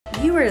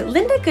Viewer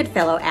Linda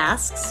Goodfellow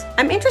asks,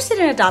 I'm interested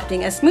in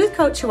adopting a smooth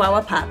coat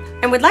Chihuahua pup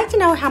and would like to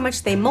know how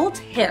much they molt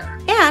hair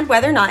and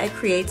whether or not it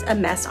creates a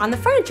mess on the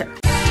furniture.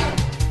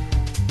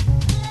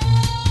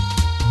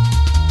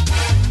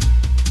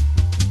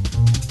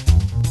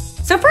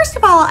 So first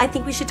of all, I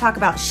think we should talk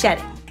about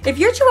shedding. If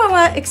your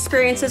Chihuahua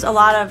experiences a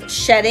lot of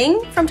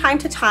shedding from time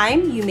to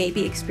time, you may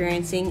be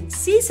experiencing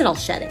seasonal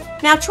shedding.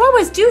 Now,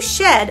 Chihuahuas do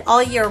shed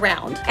all year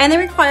round, and they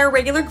require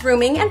regular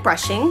grooming and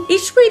brushing.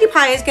 Each sweetie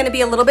pie is going to be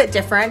a little bit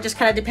different, just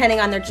kind of depending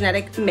on their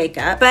genetic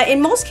makeup. But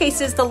in most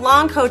cases, the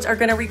long coats are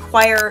going to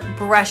require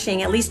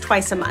brushing at least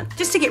twice a month,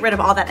 just to get rid of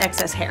all that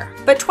excess hair.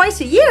 But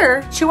twice a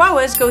year,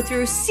 Chihuahuas go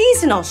through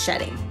seasonal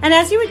shedding. And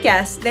as you would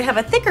guess, they have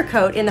a thicker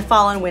coat in the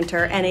fall and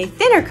winter and a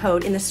thinner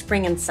coat in the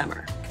spring and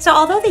summer. So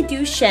although they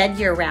do shed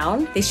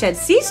year-round, they shed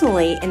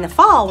seasonally in the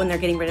fall when they're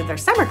getting rid of their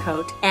summer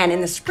coat and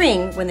in the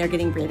spring when they're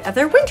getting rid of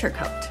their winter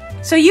coat.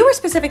 So you were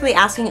specifically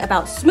asking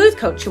about smooth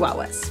coat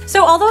Chihuahuas.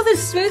 So although the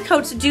smooth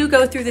coats do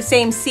go through the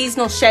same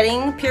seasonal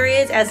shedding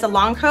periods as the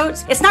long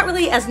coats, it's not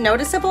really as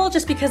noticeable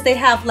just because they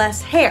have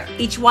less hair.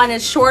 Each one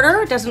is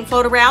shorter, doesn't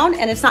float around,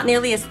 and it's not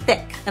nearly as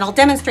thick. And I'll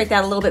demonstrate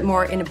that a little bit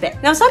more in a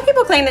bit. Now, some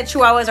people claim that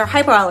Chihuahuas are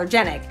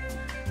hypoallergenic.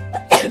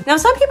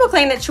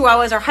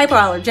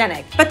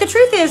 But the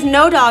truth is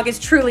no dog is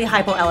truly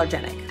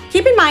hypoallergenic.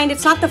 Keep in mind,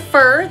 it's not the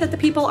fur that the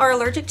people are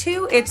allergic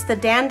to, it's the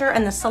dander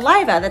and the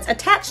saliva that's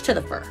attached to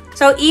the fur.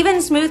 So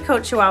even smooth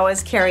coat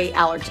Chihuahuas carry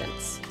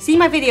allergens. See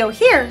my video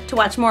here to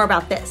watch more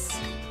about this.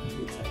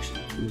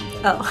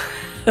 Oh,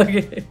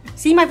 okay.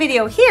 See my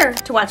video here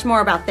to watch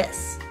more about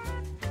this.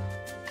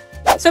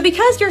 So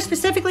because you're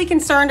specifically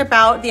concerned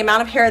about the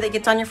amount of hair that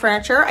gets on your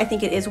furniture, I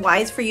think it is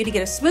wise for you to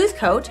get a smooth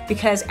coat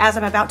because as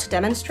I'm about to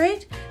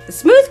demonstrate, the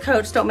smooth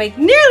coats don't make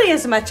nearly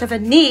as much of a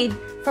need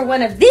for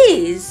one of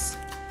these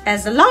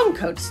as the long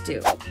coats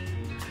do.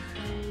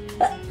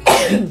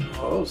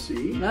 Oh,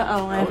 see?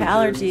 Uh-oh, I have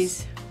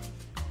allergies.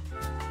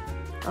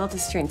 I'll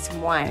just drink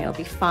some wine, it'll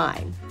be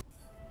fine.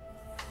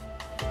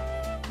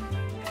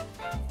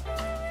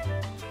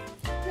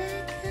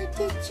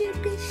 Did you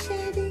be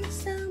shedding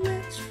so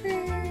much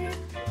fur?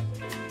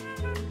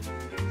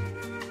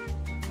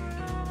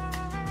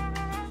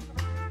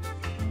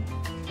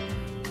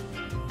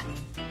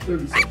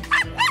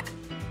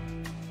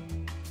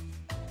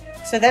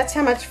 So that's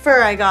how much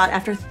fur I got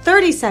after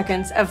 30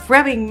 seconds of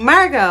rubbing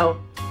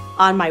Margot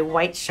on my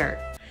white shirt.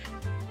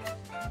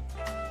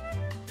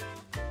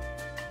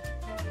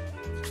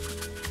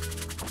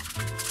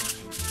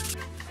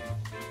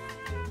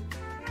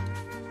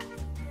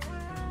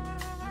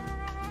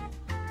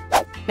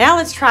 Now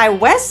let's try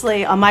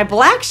Wesley on my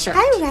black shirt.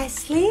 Hi,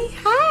 Wesley.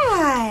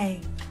 Hi.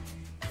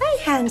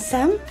 Hi,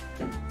 handsome.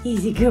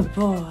 He's a good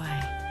boy.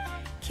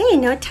 Okay,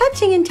 no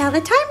touching until the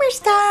timer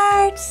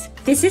starts.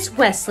 This is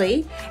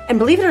Wesley, and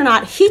believe it or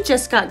not, he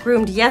just got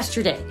groomed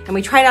yesterday. And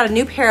we tried out a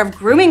new pair of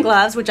grooming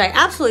gloves, which I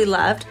absolutely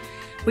loved.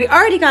 We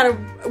already got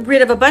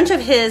rid of a bunch of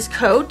his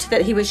coat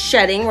that he was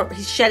shedding.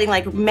 He's shedding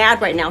like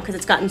mad right now because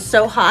it's gotten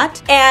so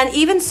hot. And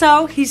even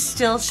so, he's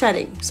still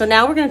shedding. So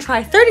now we're gonna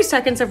try 30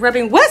 seconds of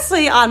rubbing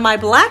Wesley on my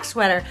black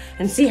sweater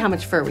and see how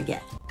much fur we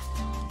get.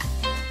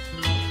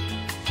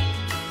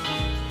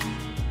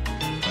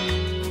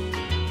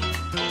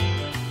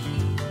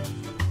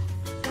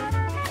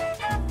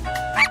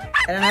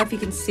 I don't know if you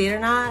can see it or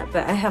not,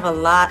 but I have a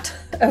lot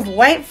of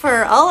white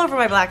fur all over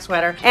my black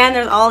sweater, and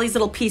there's all these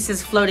little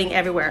pieces floating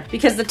everywhere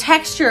because the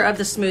texture of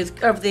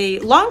the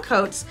long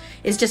coats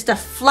is just a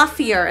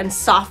fluffier and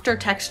softer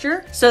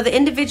texture. So the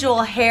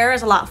individual hair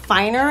is a lot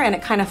finer and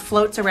it kind of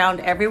floats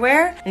around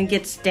everywhere and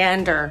gets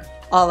dander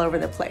all over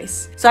the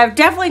place. So I've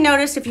definitely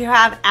noticed if you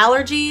have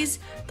allergies,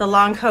 the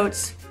long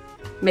coats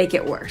make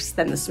it worse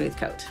than the smooth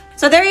coat.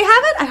 So there you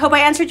have it. I hope I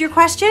answered your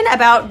question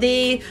about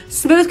the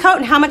smooth coat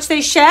and how much they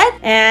shed.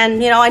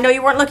 And I know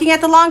you weren't looking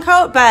at the long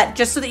coat, but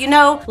just so that you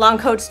know, long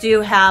coats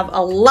do have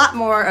a lot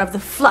more of the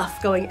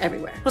fluff going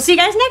everywhere. We'll see you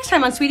guys next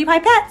time on Sweetie Pie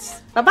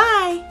Pets.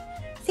 Bye-bye.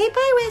 Say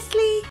bye,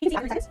 Wesley.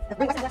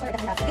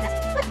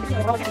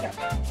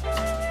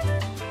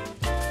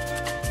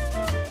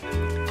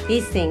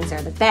 These things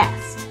are the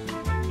best.